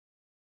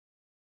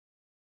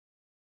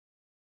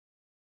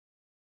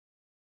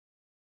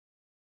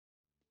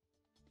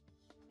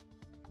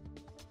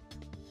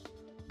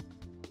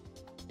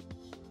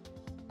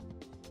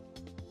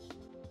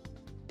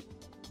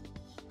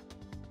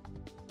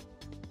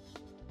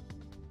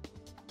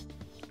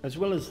As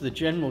well as the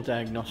general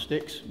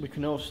diagnostics, we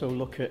can also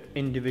look at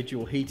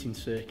individual heating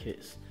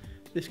circuits.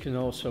 This can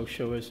also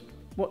show us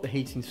what the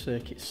heating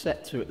circuit's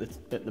set to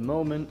at the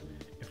moment.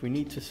 If we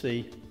need to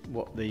see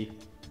what the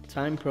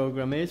time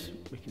program is,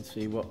 we can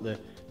see what the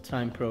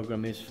time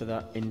program is for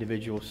that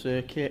individual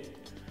circuit.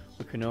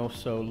 We can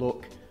also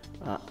look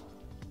at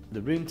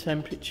the room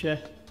temperature,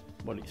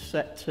 what it's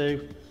set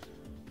to,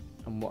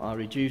 and what our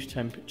reduced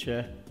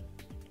temperature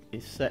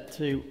is set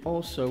to.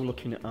 Also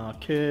looking at our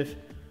curve,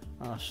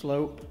 our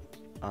slope,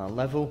 our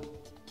level,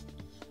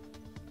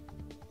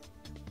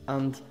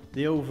 and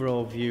the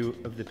overall view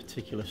of the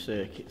particular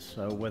circuit.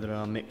 So whether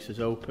our mixer's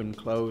open,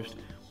 closed,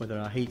 whether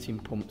our heating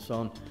pump's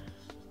on,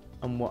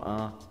 and what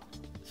our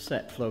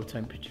set flow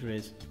temperature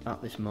is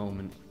at this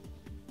moment.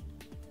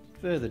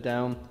 Further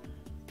down,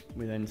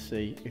 we then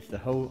see if the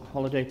whole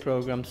holiday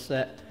program's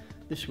set.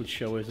 This would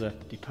show us a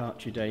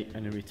departure date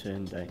and a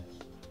return date.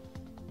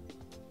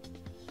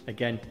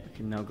 Again, we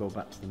can now go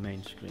back to the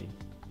main screen.